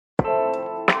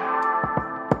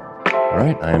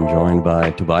right. I am joined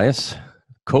by Tobias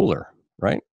Koehler,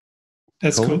 right?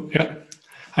 That's Koehler? cool. Yeah.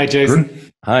 Hi, Group.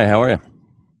 Jason. Hi, how are you?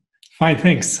 Fine,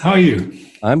 thanks. How are you?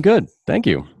 I'm good. Thank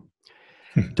you.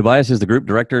 Tobias is the Group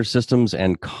Director, Systems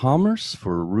and Commerce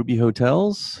for Ruby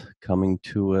Hotels, coming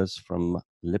to us from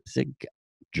Leipzig,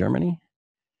 Germany.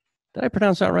 Did I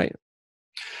pronounce that right?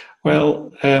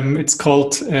 Well, it's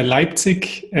called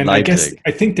Leipzig, and Leipzig.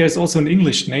 I think there's also an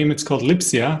English name. It's called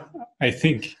Lipsia, I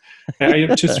think. I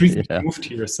just recently Yeah. moved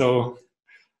here, so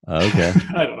Okay.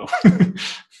 I don't know.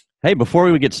 Hey, before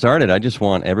we get started, I just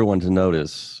want everyone to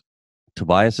notice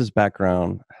Tobias's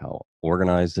background, how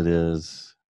organized it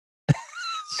is,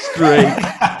 straight,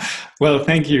 Well,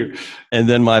 thank you. and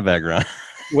then my background.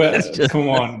 It's Well, just come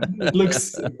on. It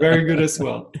looks very good as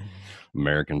well.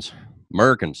 Americans.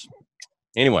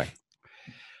 Anyway,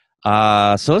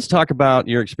 so let's talk about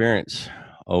your experience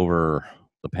over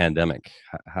the pandemic.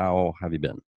 How have you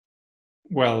been?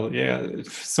 Well, yeah,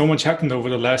 so much happened over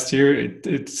the last year.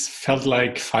 It felt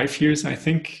like 5 years, I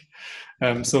think.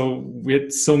 So we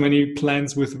had so many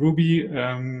plans with Ruby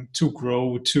to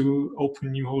grow, to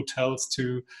open new hotels,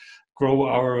 to grow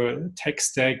our tech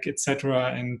stack,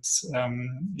 etc. And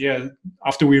yeah,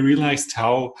 after we realized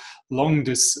how long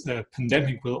this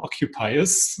pandemic will occupy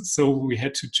us, so we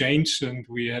had to change and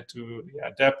we had to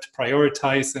adapt,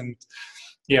 prioritize, and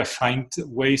find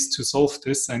ways to solve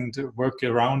this and work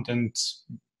around. And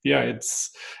yeah,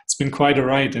 it's been quite a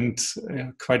ride, and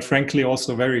quite frankly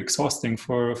also very exhausting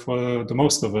for the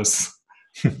most of us.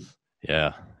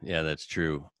 Yeah, that's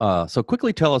true. So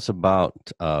quickly tell us about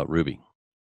Ruby.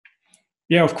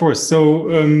 Yeah, of course. So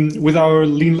with our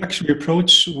lean luxury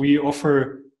approach, we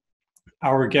offer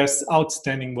our guests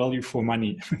outstanding value for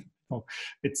money. Oh,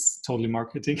 it's totally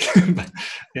marketing, but,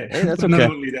 yeah. Hey, that's But not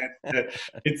okay. only that,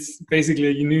 it's basically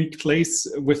a unique place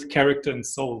with character and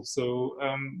soul. So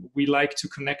we like to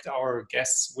connect our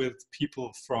guests with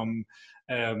people from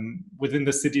within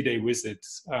the city they visit.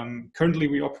 Currently,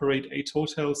 we operate 8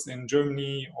 hotels in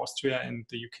Germany, Austria, and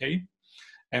the UK.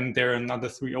 And there are another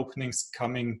 3 openings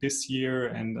coming this year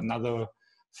and another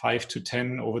 5 to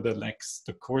 10 over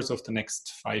the course of the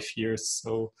next 5 years.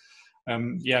 So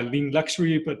lean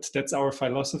luxury, but that's our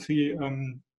philosophy.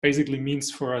 Basically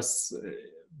means for us,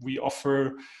 we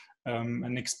offer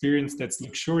an experience that's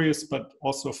luxurious but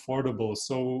also affordable.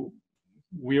 So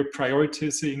we are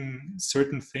prioritizing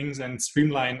certain things and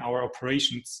streamline our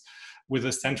operations with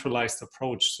a centralized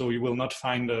approach. So you will not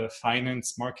find a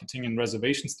finance, marketing, and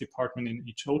reservations department in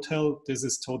each hotel. This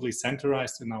is totally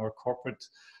centralized in our corporate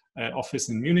office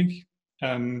in Munich.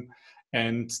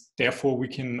 And therefore, we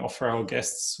can offer our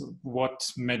guests what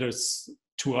matters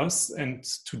to us and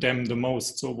to them the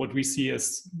most. So what we see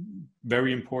as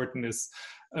very important is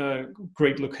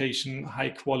great location, high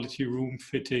quality room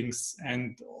fittings,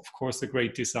 and of course, a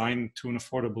great design to an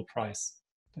affordable price.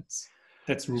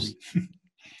 That's Ruby.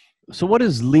 So what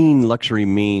does lean luxury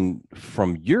mean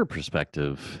from your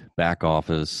perspective, back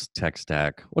office, tech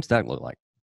stack? What's that look like?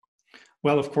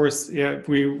 Well, of course, yeah,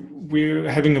 we're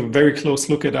having a very close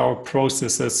look at our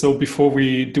processes. So before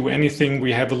we do anything,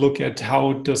 we have a look at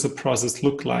how does a process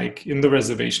look like in the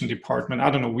reservation department. I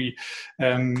don't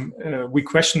know. We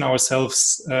question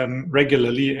ourselves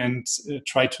regularly and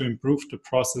try to improve the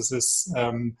processes.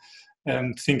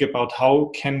 And think about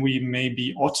how can we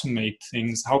maybe automate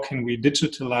things? How can we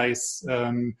digitalize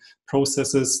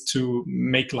processes to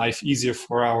make life easier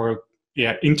for our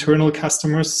internal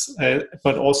customers,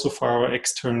 but also for our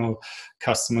external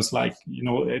customers, like,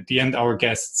 at the end, our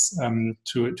guests,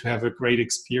 to have a great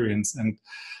experience.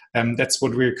 And that's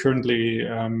what we're currently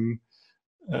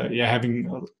having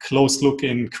a close look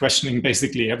in, questioning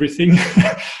basically everything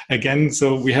again.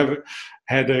 So we have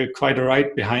had quite a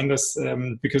ride behind us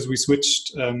because we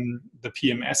switched the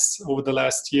PMS over the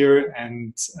last year,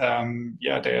 and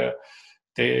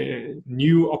the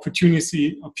new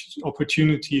opportunities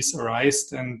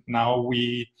arise, and now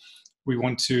we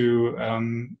want to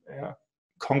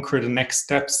conquer the next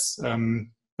steps.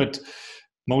 But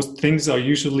most things are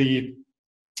usually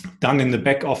done in the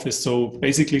back office. So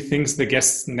basically, things the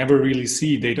guests never really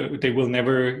see. They will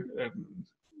never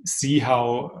see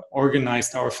how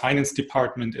organized our finance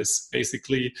department is.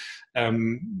 Basically,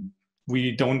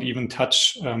 we don't even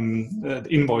touch the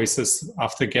invoices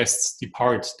after guests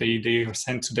depart. They are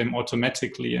sent to them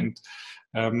automatically, and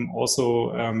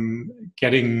also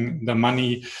getting the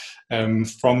money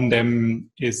from them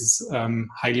is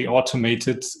highly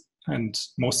automated, and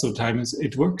most of the time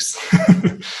it works.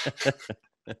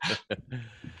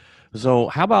 So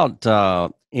how about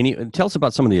tell us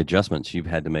about some of the adjustments you've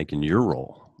had to make in your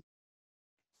role.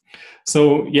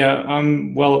 So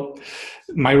well,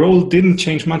 My role didn't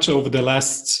change much over the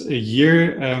last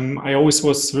year. I always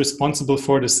was responsible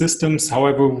for the systems.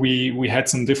 However, we had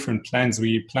some different plans.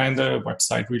 We planned a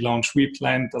website relaunch. We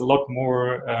planned a lot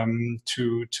more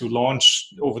to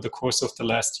launch over the course of the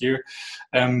last year.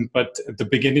 But at the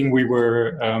beginning, we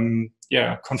were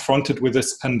confronted with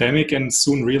this pandemic and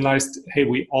soon realized, hey,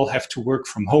 we all have to work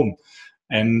from home.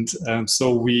 And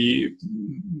so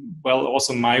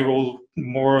also my role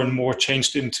more and more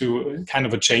changed into kind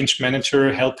of a change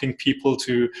manager, helping people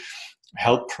to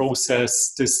help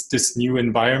process this new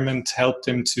environment, help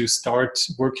them to start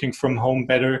working from home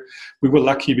better. We were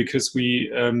lucky because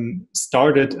we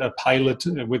started a pilot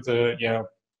with a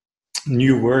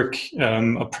new work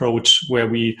approach where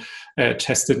we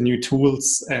tested new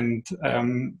tools, and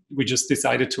we just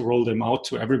decided to roll them out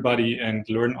to everybody and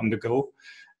learn on the go.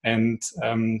 And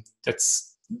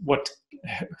that's what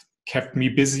kept me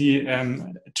busy,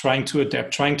 trying to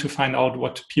adapt, trying to find out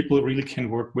what people really can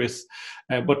work with,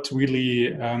 what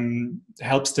really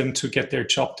helps them to get their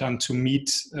job done, to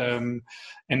meet and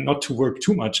not to work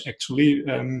too much, actually,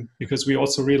 because we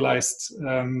also realized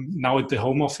now at the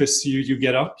home office, you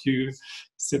get up, you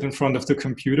sit in front of the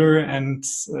computer, and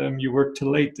you work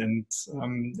till late, and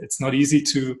it's not easy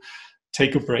to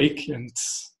take a break. And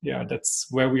that's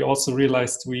where we also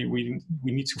realized we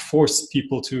need to force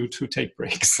people to take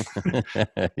breaks.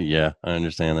 Yeah, I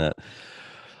understand that.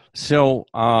 So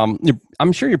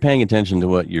I'm sure you're paying attention to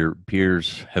what your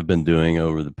peers have been doing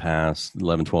over the past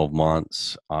 11, 12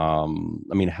 months. I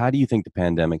mean, how do you think the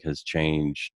pandemic has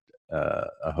changed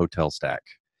a hotel stack?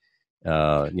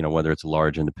 Whether it's a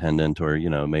large independent or,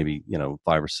 maybe, 5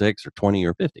 or 6 or 20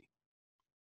 or 50.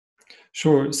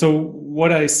 Sure. So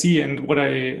what I see and what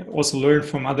I also learned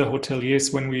from other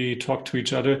hoteliers when we talk to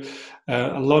each other,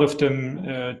 a lot of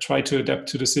them try to adapt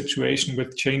to the situation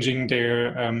with changing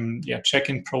their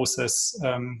check-in process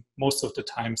most of the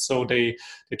time. So they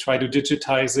try to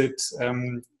digitize it,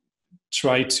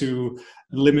 try to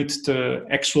limit the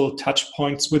actual touch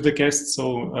points with the guests.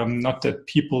 So not that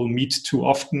people meet too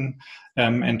often,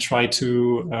 and try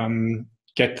to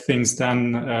get things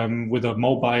done with a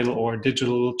mobile or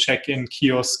digital check-in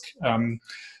kiosk.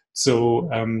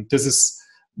 This is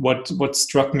what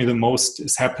struck me the most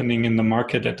is happening in the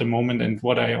market at the moment, and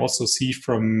what I also see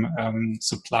from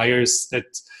suppliers, that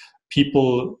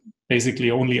people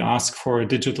basically only ask for a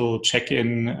digital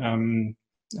check-in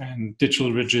and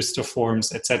digital register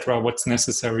forms, etc. What's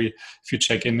necessary if you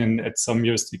check in at some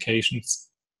jurisdictions.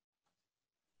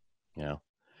 Yeah.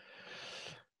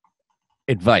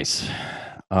 Advice.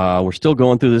 We're still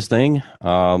going through this thing.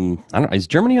 I don't know. Is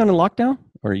Germany on a lockdown,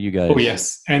 or are you guys? Oh,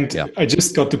 yes. And I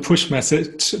just got the push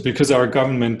message because our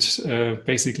government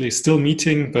basically is still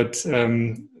meeting, but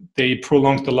they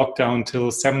prolonged the lockdown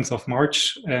till 7th of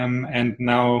March. And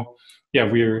now,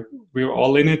 we're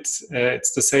all in it.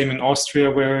 It's the same in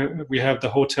Austria, where we have the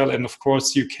hotel, and of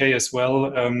course UK as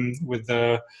well, with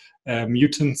the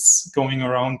mutants going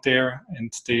around there,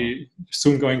 and they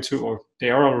soon going to, or they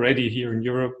are already here in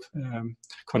Europe,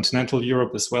 continental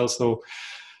Europe as well. So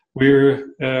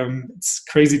it's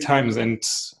crazy times, and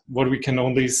what we can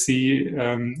only see,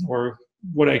 or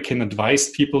what I can advise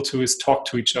people to, is talk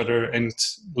to each other and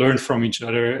learn from each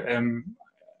other.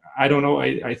 I don't know.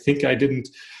 I think I didn't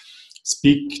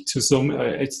speak to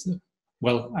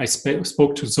I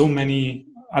spoke to so many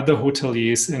other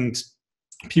hoteliers and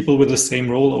people with the same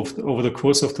role over the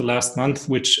course of the last month,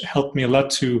 which helped me a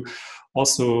lot to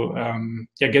also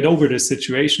get over the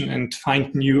situation and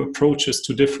find new approaches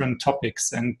to different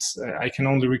topics. And I can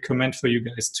only recommend for you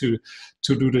guys to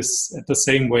do this at the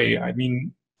same way. I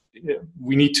mean,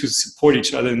 we need to support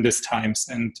each other in these times,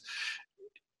 and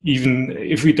even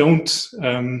if we don't,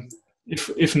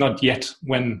 if not yet,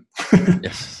 when?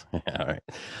 Yes. All right.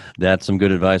 That's some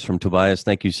good advice from Tobias.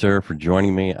 Thank you, sir, for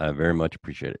joining me. I very much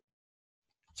appreciate it.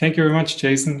 Thank you very much,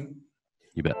 Jason.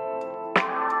 You bet.